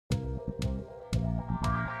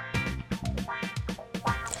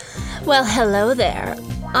Well, hello there.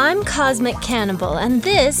 I'm Cosmic Cannibal, and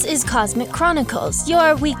this is Cosmic Chronicles,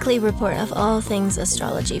 your weekly report of all things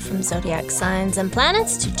astrology, from zodiac signs and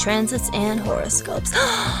planets to transits and horoscopes.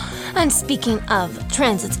 And speaking of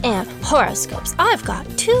transits and horoscopes, I've got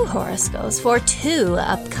two horoscopes for two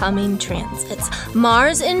upcoming transits: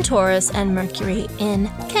 Mars in Taurus and Mercury in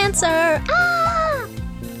Cancer.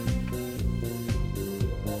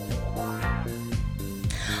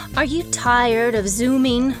 Are you tired of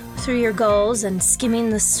zooming through your goals and skimming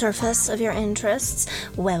the surface of your interests?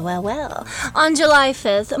 Well. On July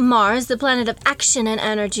 5th, Mars, the planet of action and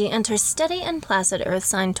energy, enters steady and placid Earth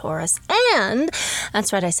sign Taurus. And,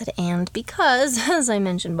 that's right, I said and, because, as I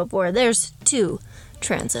mentioned before, there's two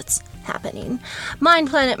transits happening. Mind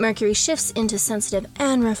planet Mercury shifts into sensitive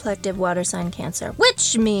and reflective water sign Cancer,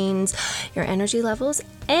 which means your energy levels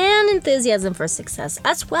and enthusiasm for success,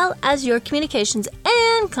 as well as your communications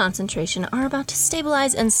and concentration, are about to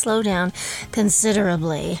stabilize and slow down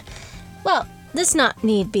considerably. Well, this not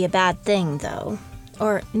need be a bad thing, though.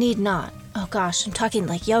 Or need not. Oh gosh, I'm talking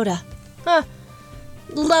like Yoda.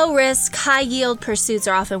 Low risk, high yield pursuits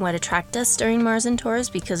are often what attract us during Mars and Taurus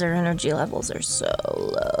because our energy levels are so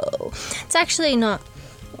low. It's actually not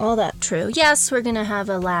all that true. Yes, we're going to have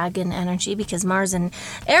a lag in energy because Mars in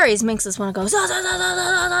Aries makes us want to go.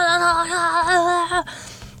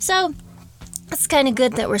 So it's kind of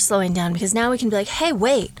good that we're slowing down, because now we can be like, hey,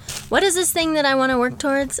 wait, what is this thing that I want to work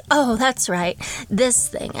towards? Oh, that's right, this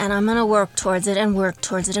thing. And I'm going to work towards it and work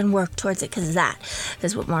towards it and work towards it, because that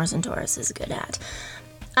is what Mars and Taurus is good at.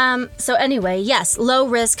 So anyway, yes, low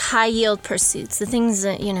risk, high yield pursuits, the things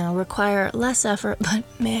that, require less effort but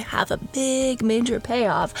may have a big major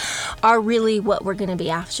payoff, are really what we're going to be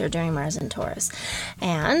after during Mars and Taurus.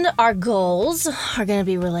 And our goals are going to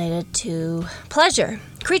be related to pleasure,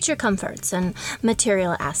 creature comforts, and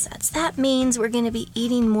material assets. That means we're going to be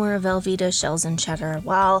eating more Velveeta shells and cheddar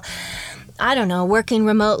while, working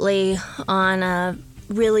remotely on a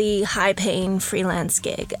really high-paying freelance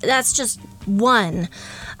gig. That's just one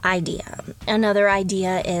idea. Another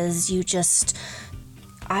idea is you just,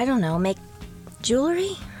 make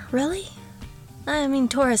jewelry? Really? I mean,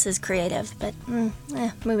 Taurus is creative, but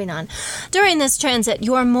moving on. During this transit,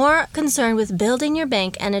 you are more concerned with building your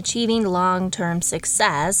bank and achieving long-term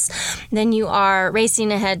success than you are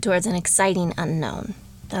racing ahead towards an exciting unknown.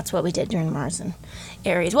 That's what we did during Mars and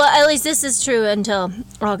Aries. Well, at least this is true until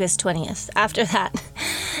August 20th. After that,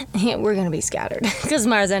 we're going to be scattered because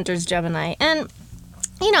Mars enters Gemini. And,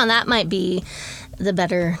 that might be the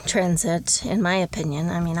better transit, in my opinion.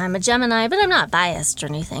 I mean, I'm a Gemini, but I'm not biased or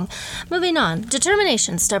anything. Moving on.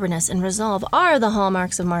 Determination, stubbornness, and resolve are the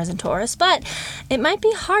hallmarks of Mars and Taurus, but it might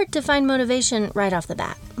be hard to find motivation right off the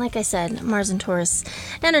bat. Like I said, Mars and Taurus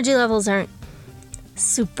energy levels aren't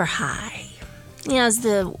super high. As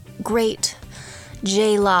the great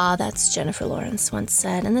J-Law, that's Jennifer Lawrence, once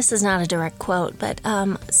said, and this is not a direct quote, but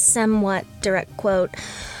somewhat direct quote,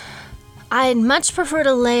 I'd much prefer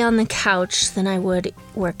to lay on the couch than I would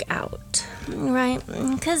work out, right?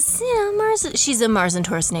 Because, Mars, she's a Mars and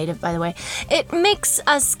Taurus native, by the way. It makes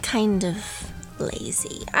us kind of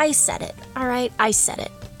lazy. I said it, all right? I said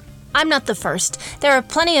it. I'm not the first. There are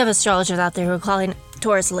plenty of astrologers out there who are calling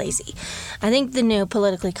Taurus lazy. I think the new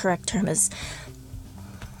politically correct term is,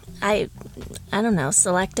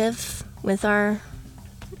 selective with our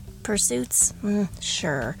pursuits?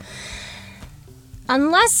 Sure.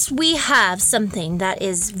 Unless we have something that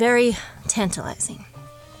is very tantalizing,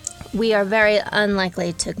 we are very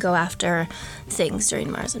unlikely to go after things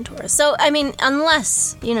during Mars and Taurus. So,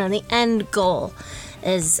 unless, the end goal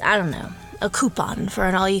is, a coupon for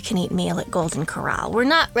an all-you-can-eat meal at Golden Corral, we're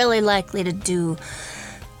not really likely to do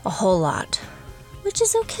a whole lot. Which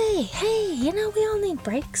is okay. Hey, we all need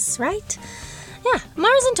breaks, right? Yeah,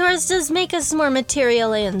 Mars and Taurus does make us more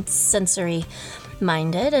material and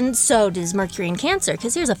sensory-minded, and so does Mercury in Cancer,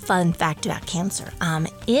 because here's a fun fact about Cancer.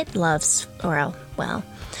 It loves, I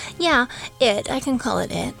can call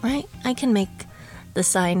it it, right? I can make the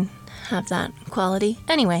sign have that quality.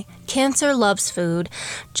 Anyway, Cancer loves food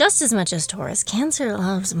just as much as Taurus. Cancer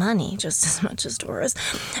loves money just as much as Taurus.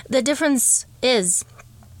 The difference is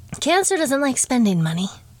Cancer doesn't like spending money.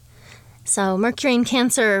 So Mercury in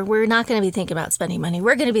Cancer, we're not going to be thinking about spending money.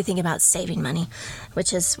 We're going to be thinking about saving money,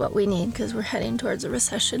 which is what we need because we're heading towards a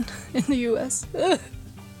recession in the U.S.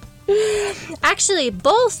 Actually,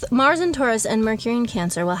 both Mars in Taurus and Mercury in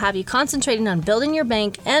Cancer will have you concentrating on building your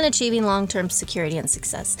bank and achieving long-term security and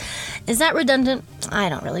success. Is that redundant? I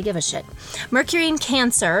don't really give a shit. Mercury in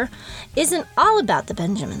Cancer isn't all about the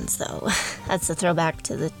Benjamins, though. That's a throwback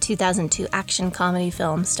to the 2002 action comedy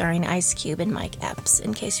film starring Ice Cube and Mike Epps,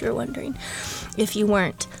 in case you were wondering. If you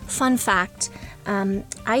weren't, fun fact,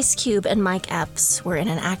 Ice Cube and Mike Epps were in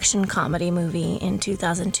an action comedy movie in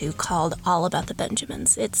 2002 called All About the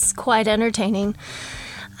Benjamins. It's quite entertaining.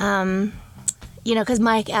 Because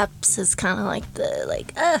Mike Epps is kind of like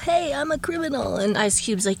oh, hey, I'm a criminal. And Ice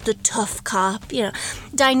Cube's like the tough cop.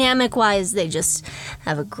 Dynamic-wise, they just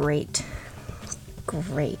have a great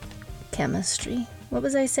chemistry. What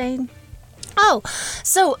was I saying? Oh,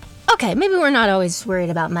 so, okay, maybe we're not always worried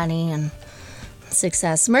about money and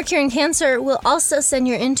success. Mercury in Cancer will also send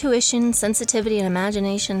your intuition, sensitivity, and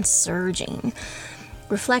imagination surging.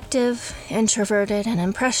 Reflective, introverted, and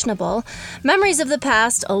impressionable, memories of the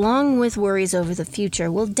past, along with worries over the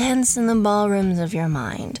future, will dance in the ballrooms of your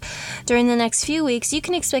mind. During the next few weeks, you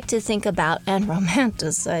can expect to think about and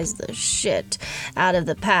romanticize the shit out of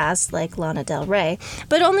the past, like Lana Del Rey,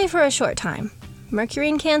 but only for a short time. Mercury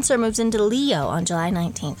in Cancer moves into Leo on July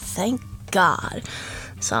 19th. Thank God.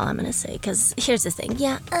 That's all I'm going to say, because here's the thing.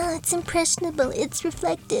 Yeah, it's impressionable, it's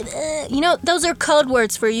reflective. Those are code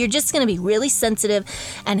words for you're just going to be really sensitive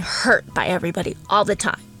and hurt by everybody all the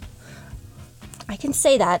time. I can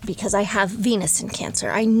say that because I have Venus in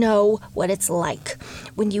Cancer. I know what it's like.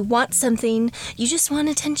 When you want something, you just want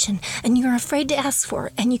attention, and you're afraid to ask for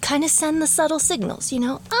it, and you kind of send the subtle signals,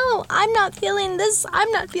 oh, I'm not feeling this,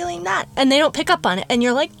 I'm not feeling that, and they don't pick up on it, and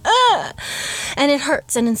you're like, ugh, and it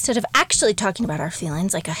hurts, and instead of actually talking about our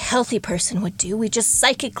feelings like a healthy person would do, we just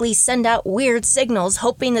psychically send out weird signals,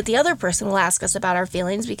 hoping that the other person will ask us about our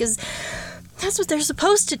feelings, because that's what they're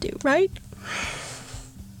supposed to do, right?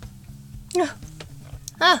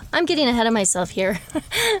 I'm getting ahead of myself here,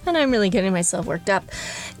 and I'm really getting myself worked up.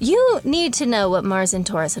 You need to know what Mars in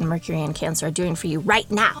Taurus and Mercury in Cancer are doing for you right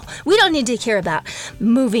now. We don't need to care about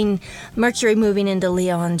Mercury moving into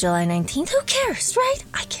Leo on July 19th. Who cares, right?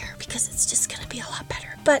 I care, because it's just going to be a lot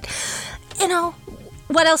better. But,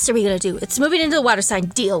 what else are we going to do? It's moving into the water sign.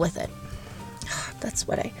 Deal with it. That's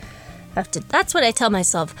what I tell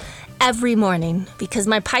myself every morning, because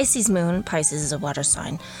my Pisces moon, Pisces is a water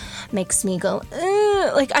sign, makes me go,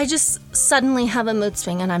 I just suddenly have a mood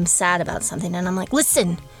swing and I'm sad about something, and I'm like,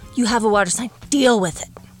 listen, you have a water sign, deal with it.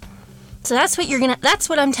 So that's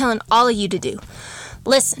what I'm telling all of you to do.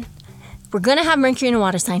 Listen, we're gonna have Mercury in a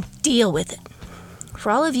water sign, deal with it. For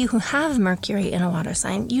all of you who have Mercury in a water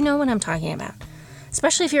sign, you know what I'm talking about.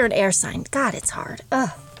 Especially if you're an air sign. God, it's hard.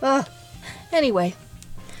 Anyway,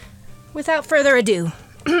 without further ado,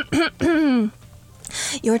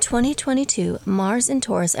 your 2022 Mars in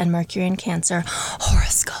Taurus and Mercury in Cancer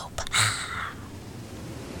horoscope.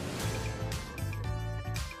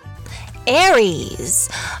 Aries.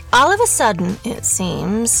 All of a sudden, it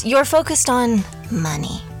seems, you're focused on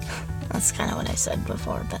money. That's kind of what I said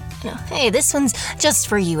before, but, hey, this one's just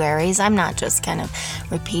for you, Aries. I'm not just kind of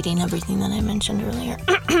repeating everything that I mentioned earlier.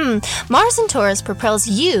 Mars in Taurus propels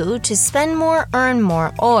you to spend more, earn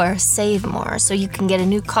more, or save more so you can get a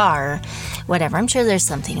new car, whatever. I'm sure there's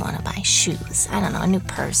something you want to buy. Shoes. I don't know, a new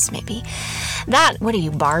purse, maybe. What are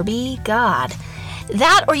you, Barbie? God.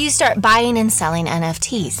 That, or you start buying and selling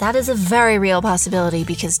NFTs. That is a very real possibility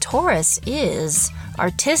because Taurus is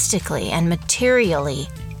artistically and materially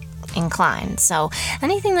inclined. So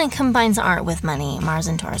anything that combines art with money, Mars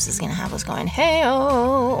in Taurus is going to have us going,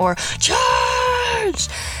 hey-oh, or charge,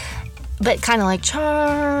 but kind of like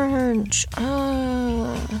charge.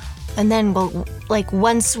 And then we'll,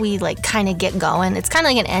 once we kind of get going, it's kind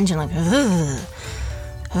of like an engine, like,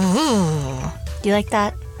 do you like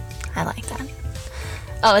that? I like that.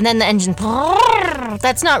 Oh, and then the engine,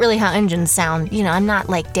 that's not really how engines sound. I'm not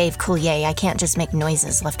like Dave Coulier. I can't just make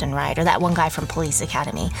noises left and right, or that one guy from Police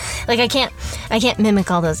Academy. I can't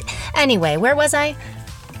mimic all those. Anyway, where was I?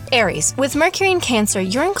 Aries. With Mercury in Cancer,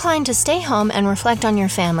 you're inclined to stay home and reflect on your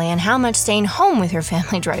family and how much staying home with your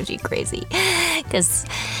family drives you crazy. Because,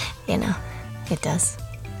 it does.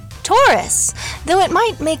 Taurus. Though it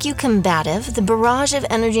might make you combative, the barrage of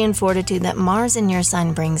energy and fortitude that Mars in your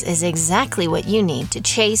sign brings is exactly what you need to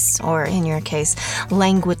chase, or in your case,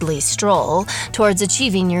 languidly stroll, towards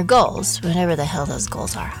achieving your goals, whatever the hell those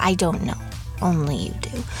goals are. I don't know. Only you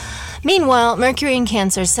do. Meanwhile, Mercury in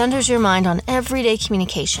Cancer centers your mind on everyday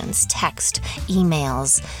communications, text,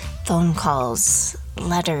 emails, phone calls,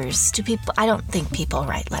 letters to people. I don't think people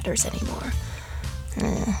write letters anymore.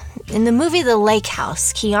 In the movie The Lake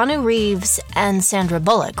House, Keanu Reeves and Sandra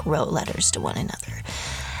Bullock wrote letters to one another.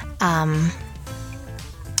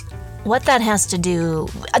 What that has to do...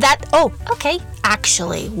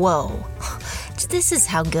 Actually, whoa. This is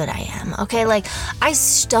how good I am, okay? Like, I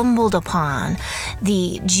stumbled upon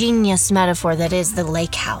the genius metaphor that is the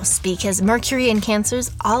lake house, because Mercury in Cancer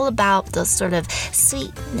is all about those sort of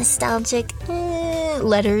sweet, nostalgic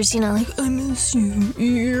letters, like, I miss you,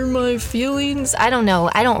 you're my feelings. I don't know.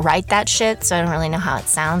 I don't write that shit, so I don't really know how it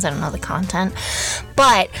sounds. I don't know the content.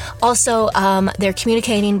 But also, they're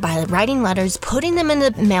communicating by writing letters, putting them in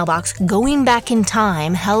the mailbox, going back in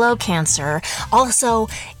time. Hello, Cancer. Also,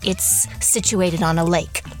 it's situated on a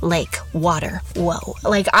lake, water. Whoa.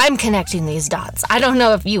 Like, I'm connecting these dots. I don't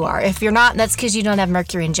know if you are. If you're not, that's because you don't have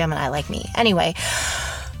Mercury and Gemini like me. Anyway,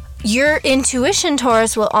 your intuition,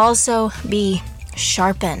 Taurus, will also be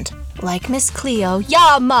sharpened. Like Miss Cleo,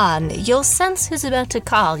 yeah, man, you'll sense who's about to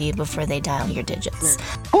call you before they dial your digits.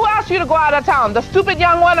 Who asked you to go out of town? The stupid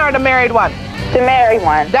young one or the married one? The married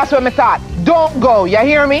one. That's what I thought. Don't go, you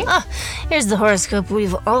hear me? Here's the horoscope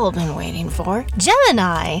we've all been waiting for.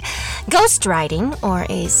 Gemini. Ghostwriting, or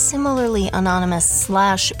a similarly anonymous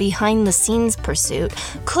 / behind-the-scenes pursuit,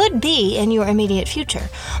 could be in your immediate future.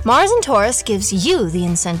 Mars in Taurus gives you the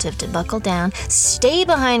incentive to buckle down, stay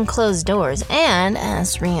behind closed doors, and,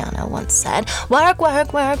 as Rihanna once said, work,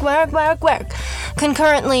 work, work, work, work, work.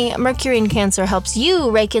 Concurrently, Mercury in Cancer helps you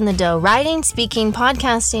rake in the dough, writing, speaking,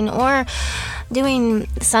 podcasting, or doing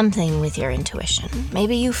something with your intuition.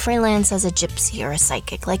 Maybe you freelance as a gypsy or a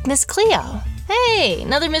psychic like Miss Cleo. Hey,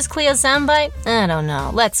 another Miss Cleo soundbite? I don't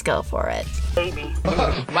know. Let's go for it. Baby.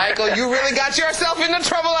 Michael, you really got yourself into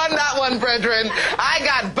trouble on that one, brethren. I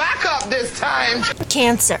got backup this time.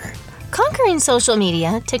 Cancer. Conquering social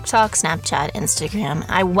media, TikTok, Snapchat, Instagram.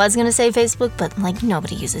 I was going to say Facebook, but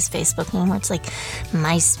nobody uses Facebook anymore. It's like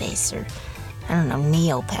MySpace or, I don't know,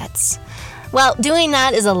 Neopets. Well, doing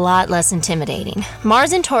that is a lot less intimidating.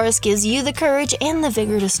 Mars in Taurus gives you the courage and the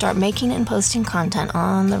vigor to start making and posting content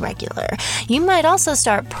on the regular. You might also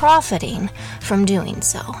start profiting from doing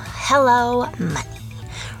so. Hello, money.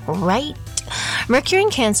 Right? Mercury in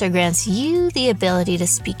Cancer grants you the ability to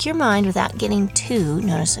speak your mind without getting too,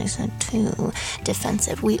 notice I said too,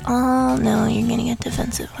 defensive. We all know you're going to get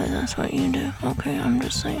defensive because that's what you do. Okay, I'm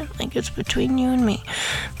just saying. It's between you and me.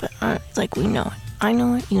 But, we know it. I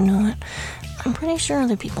know it, you know it. I'm pretty sure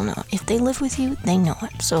other people know it. If they live with you, they know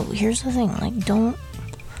it. So here's the thing, don't,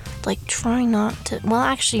 try not to, well,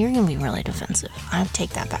 actually, you're gonna be really defensive. I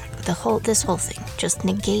take that back. This whole thing, just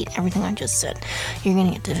negate everything I just said. You're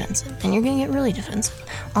gonna get defensive, and you're gonna get really defensive.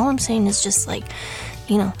 All I'm saying is just,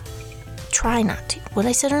 try not to. What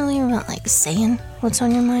I said earlier about, saying what's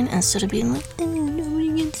on your mind, instead of being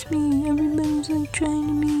nobody gets me, everybody's, trying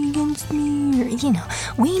to be against me, or,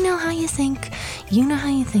 we know how you think, you know how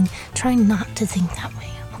you think, try not to think that way,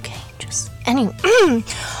 okay? Anyway,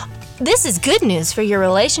 this is good news for your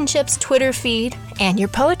relationships, Twitter feed, and your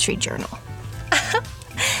poetry journal.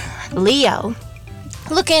 Leo.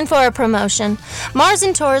 Looking for a promotion? Mars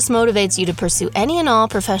in Taurus motivates you to pursue any and all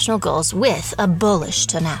professional goals with a bullish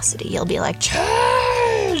tenacity. You'll be like,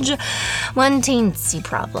 charge! One teensy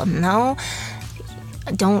problem, no?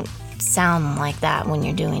 Don't sound like that when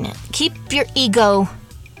you're doing it. Keep your ego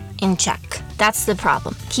in check. That's the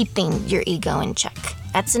problem. Keeping your ego in check.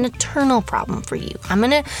 That's an eternal problem for you.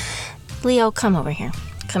 Leo, come over here.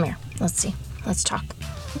 Come here. Let's see. Let's talk.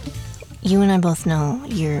 You and I both know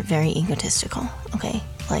you're very egotistical, okay?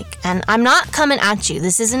 And I'm not coming at you.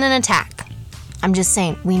 This isn't an attack. I'm just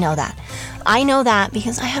saying, we know that. I know that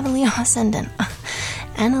because I have a Leo ascendant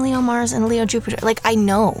and a Leo Mars and a Leo Jupiter. I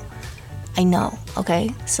know,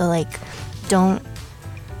 okay? So, don't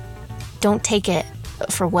take it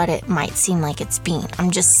for what it might seem like it's being.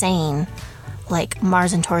 I'm just saying,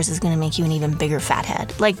 Mars and Taurus is going to make you an even bigger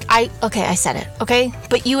fathead. I said it, okay?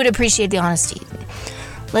 But you would appreciate the honesty.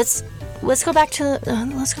 Let's go back to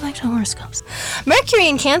horoscopes. Mercury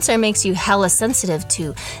in Cancer makes you hella sensitive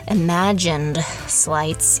to imagined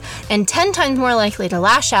slights and 10 times more likely to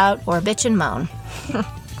lash out or bitch and moan.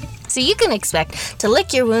 So you can expect to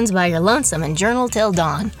lick your wounds by your lonesome and journal till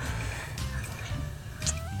dawn.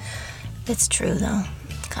 It's true though.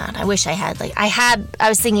 God, I wish I had I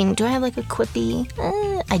was thinking, do I have a quippy?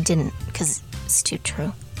 I didn't, because it's too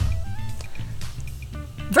true.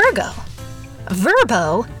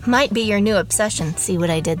 Verbo might be your new obsession. See what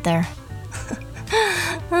I did there?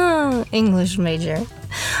 Oh, English major.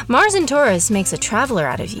 Mars in Taurus makes a traveler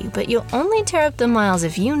out of you, but you'll only tear up the miles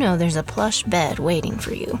if you know there's a plush bed waiting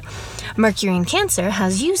for you. Mercury in Cancer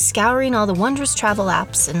has you scouring all the wondrous travel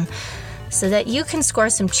apps and so that you can score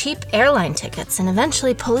some cheap airline tickets and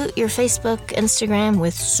eventually pollute your Facebook, Instagram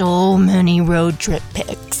with so many road trip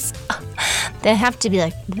pics. They have to be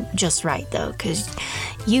like just right though, because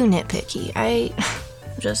you nitpicky.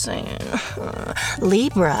 Just saying.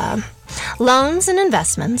 Libra. Loans and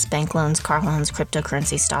investments, bank loans, car loans,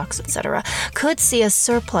 cryptocurrency, stocks, etc., could see a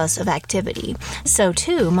surplus of activity. So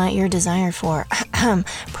too might your desire for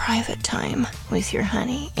private time with your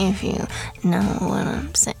honey, if you know what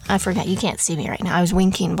I'm saying. I forgot, you can't see me right now. I was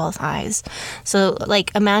winking both eyes. So,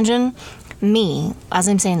 like, imagine me, as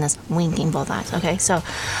I'm saying this, winking both eyes, okay? So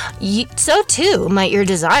too might your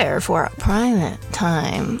desire for private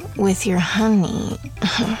time with your honey.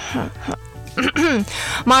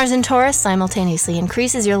 Mars in Taurus simultaneously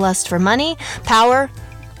increases your lust for money, power,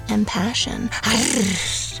 and passion.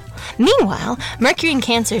 Meanwhile, Mercury in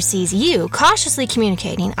Cancer sees you cautiously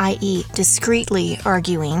communicating, i.e. discreetly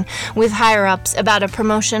arguing with higher-ups about a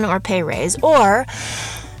promotion or pay raise, or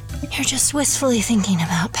you're just wistfully thinking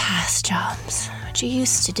about past jobs, what you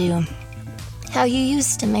used to do, how you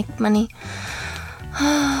used to make money.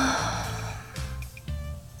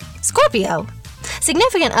 Scorpio.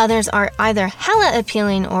 Significant others are either hella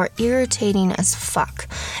appealing or irritating as fuck.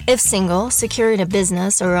 If single, securing a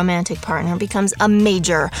business or romantic partner becomes a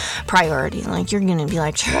major priority. Like, you're gonna be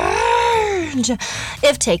like, charge!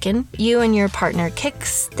 If taken, you and your partner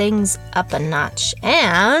kicks things up a notch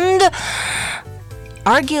and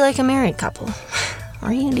argue like a married couple.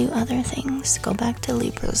 Or you do other things. Go back to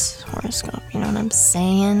Libra's horoscope. You know what I'm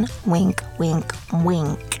saying? Wink, wink,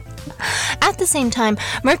 wink. At the same time,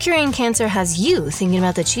 Mercury in Cancer has you thinking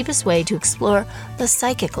about the cheapest way to explore the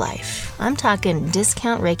psychic life. I'm talking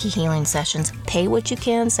discount Reiki healing sessions, pay what you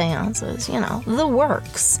can seances, the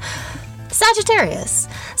works. Sagittarius.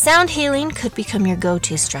 Sound healing could become your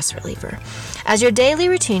go-to stress reliever. As your daily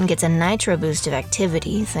routine gets a nitro boost of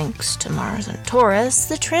activity, thanks to Mars and Taurus,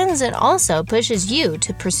 the transit also pushes you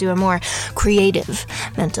to pursue a more creative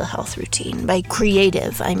mental health routine. By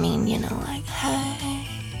creative, I mean, like, hey,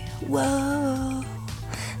 whoa.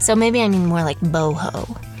 So maybe I mean more like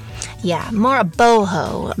boho. Yeah, more a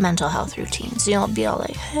boho mental health routine. So you'll be all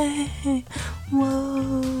like, hey,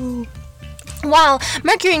 whoa. While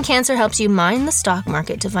Mercury in Cancer helps you mine the stock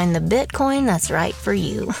market to find the Bitcoin that's right for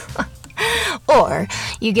you. Or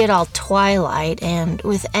you get all twilight and,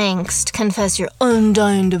 with angst, confess your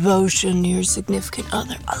undying devotion to your significant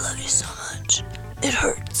other. I love you so much. It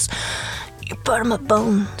hurts. You're part of my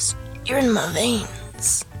bones. You're in my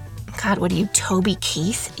veins. God, what are you, Toby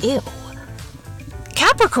Keith? Ew.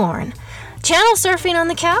 Capricorn. Channel surfing on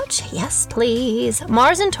the couch? Yes, please.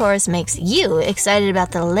 Mars in Taurus makes you excited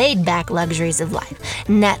about the laid-back luxuries of life.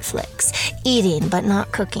 Netflix, eating but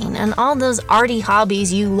not cooking, and all those arty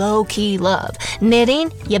hobbies you low-key love.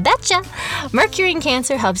 Knitting? You betcha. Mercury in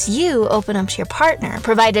Cancer helps you open up to your partner,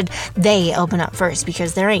 provided they open up first,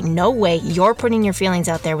 because there ain't no way you're putting your feelings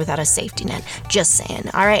out there without a safety net. Just saying.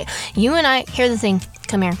 All right, you and I, here's the thing.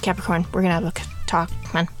 Come here, Capricorn. We're gonna have a talk.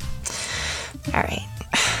 Come on. All right.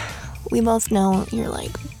 We both know you're,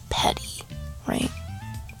 like, petty, right?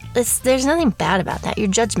 There's nothing bad about that. You're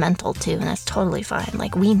judgmental, too, and that's totally fine.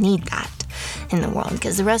 Like, we need that in the world,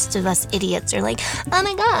 because the rest of us idiots are like, oh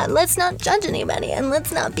my god, let's not judge anybody, and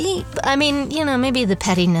let's not be... I mean, maybe the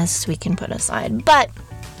pettiness we can put aside, but...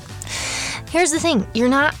 Here's the thing, you're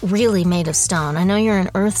not really made of stone. I know you're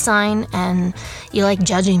an earth sign, and you like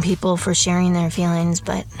judging people for sharing their feelings,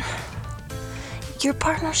 but... your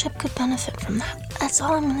partnership could benefit from that. That's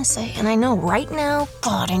all I'm gonna say. And I know right now,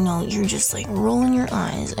 God, I know you're just like rolling your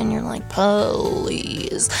eyes and you're like,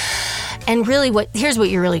 please. And really, here's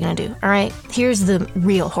what you're really gonna do, all right? Here's the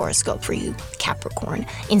real horoscope for you, Capricorn.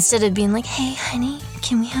 Instead of being like, hey, honey,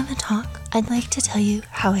 can we have a talk? I'd like to tell you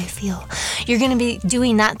how I feel. You're gonna be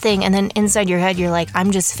doing that thing, and then inside your head, you're like,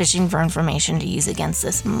 I'm just fishing for information to use against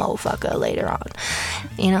this motherfucker later on.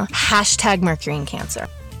 Hashtag Mercury in Cancer.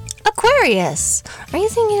 Aquarius, are you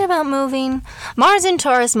thinking about moving? Mars in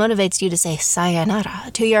Taurus motivates you to say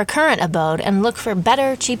sayonara to your current abode and look for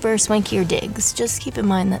better, cheaper, swankier digs. Just keep in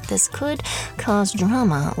mind that this could cause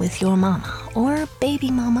drama with your mama or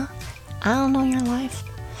baby mama. I don't know your life.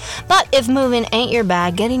 But if moving ain't your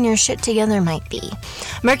bag, getting your shit together might be.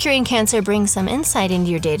 Mercury in Cancer brings some insight into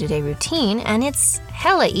your day-to-day routine, and it's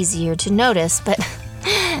hella easier to notice, but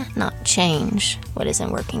not change what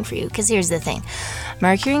isn't working for you. Because here's the thing.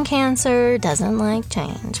 Mercury in Cancer doesn't like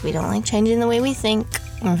change. We don't like changing the way we think.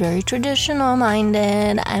 We're very traditional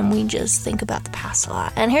minded, and we just think about the past a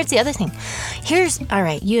lot. And here's the other thing. All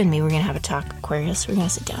right, you and me, we're going to have a talk, Aquarius. We're going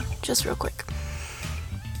to sit down just real quick.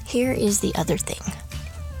 Here is the other thing.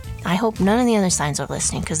 I hope none of the other signs are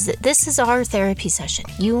listening, because this is our therapy session.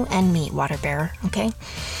 You and me, water bearer, okay?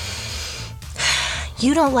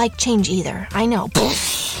 You don't like change either. I know.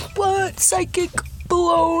 What? Psychic?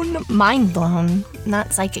 blown. Mind blown,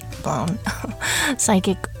 not psychic blown.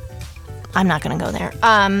 Psychic, I'm not going to go there.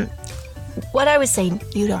 What I was saying,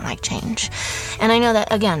 you don't like change. And I know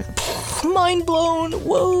that, again, mind blown,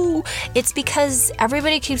 whoa. It's because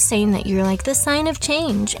everybody keeps saying that you're like the sign of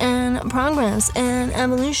change and progress and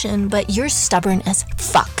evolution, but you're stubborn as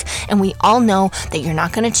fuck. And we all know that you're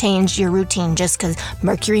not going to change your routine just because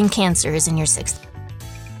Mercury in Cancer is in your 6th.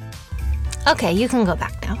 Okay, you can go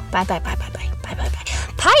back now. Bye, bye, bye, bye, bye, bye, bye, bye.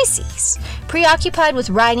 Pisces, preoccupied with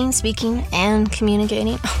writing, speaking, and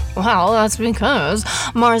communicating. Well, that's because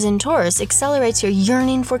Mars in Taurus accelerates your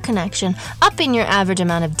yearning for connection, upping your average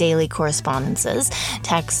amount of daily correspondences,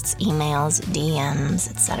 texts, emails,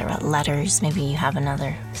 DMs, etc., letters. Maybe you have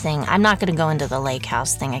another thing. I'm not going to go into the lake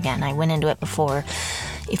house thing again. I went into it before.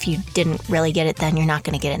 If you didn't really get it then, you're not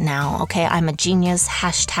going to get it now, okay? I'm a genius.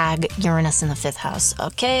 # Uranus in the 5th house,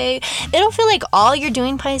 okay? It'll feel like all you're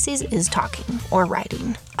doing, Pisces, is talking or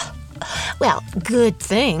writing. Well, good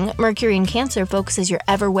thing Mercury in Cancer focuses your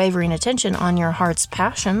ever-wavering attention on your heart's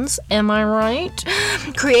passions. Am I right?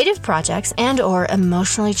 Creative projects and or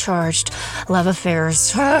emotionally charged love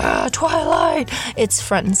affairs. Twilight! It's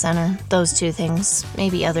front and center. Those two things.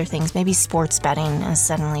 Maybe other things. Maybe sports betting is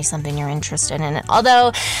suddenly something you're interested in.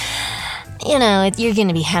 Although, you know, you're going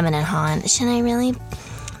to be hemming and hawing. Should I really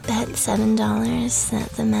bet $7 that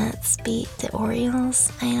the Mets beat the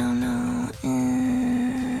Orioles? I don't know.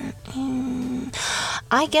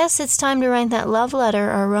 I guess it's time to write that love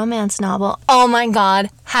letter or romance novel. Oh my god.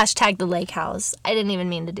 # the lake house. I didn't even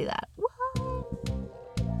mean to do that.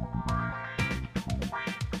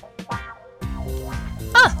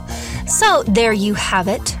 So there you have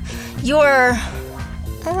it. Your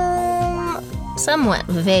somewhat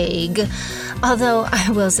vague, although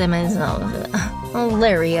I will say myself,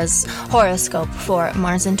 hilarious horoscope for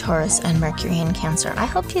Mars in Taurus and Mercury in Cancer. I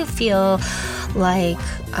hope you feel like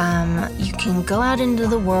you can go out into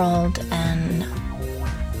the world and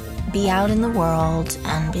be out in the world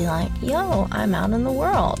and be like, yo, I'm out in the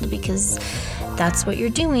world, because that's what you're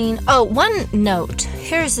doing. Oh, one note.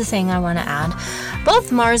 Here's the thing I want to add.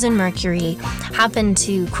 Both Mars and Mercury happen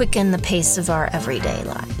to quicken the pace of our everyday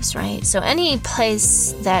lives, right? So any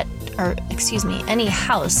house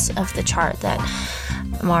of the chart that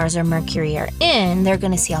Mars or Mercury are in, they're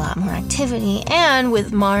going to see a lot more activity. And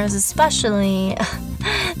with Mars especially,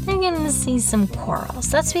 they're going to see some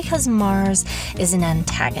quarrels. That's because Mars is an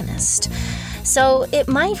antagonist. So it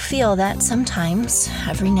might feel that sometimes,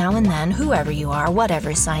 every now and then, whoever you are,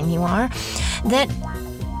 whatever sign you are, that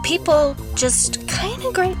people just kind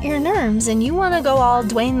of grate your nerves and you want to go all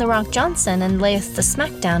Dwayne The Rock Johnson and lay the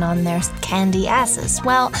smackdown on their candy asses.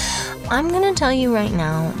 Well, I'm going to tell you right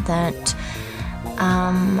now that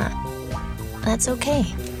that's okay.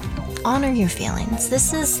 Honor your feelings.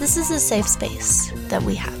 This is a safe space that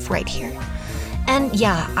we have right here. And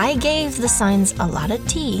yeah, I gave the signs a lot of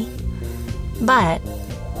tea, but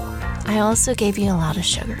I also gave you a lot of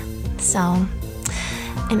sugar. So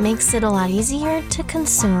it makes it a lot easier to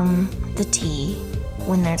consume the tea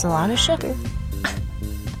when there's a lot of sugar.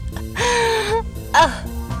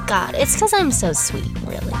 Oh, God, it's because I'm so sweet,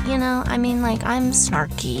 really. You know, I mean, like, I'm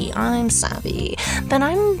snarky, I'm savvy, but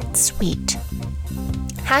I'm sweet.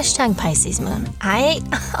 # Pisces Moon.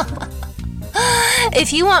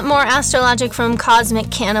 If you want more astrologic from Cosmic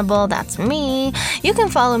Cannibal, that's me. You can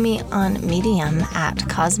follow me on Medium at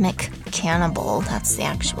Cosmic Cannibal. That's the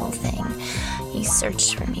actual thing. You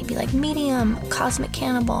search for me, be like, Medium, Cosmic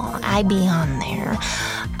Cannibal. I be on there.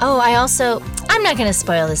 Oh, I'm not going to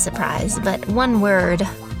spoil the surprise, but one word,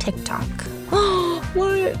 TikTok.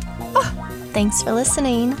 What? Oh, thanks for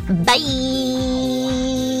listening. Bye.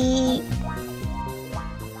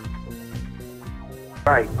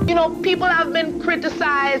 Right. You know, people have been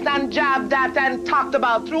criticized and jabbed at and talked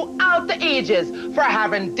about throughout the ages for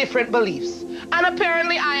having different beliefs. And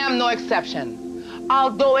apparently I am no exception.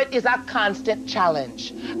 Although it is a constant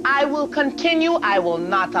challenge, I will continue. I will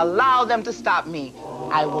not allow them to stop me.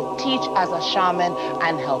 I will teach as a shaman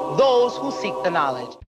and help those who seek the knowledge.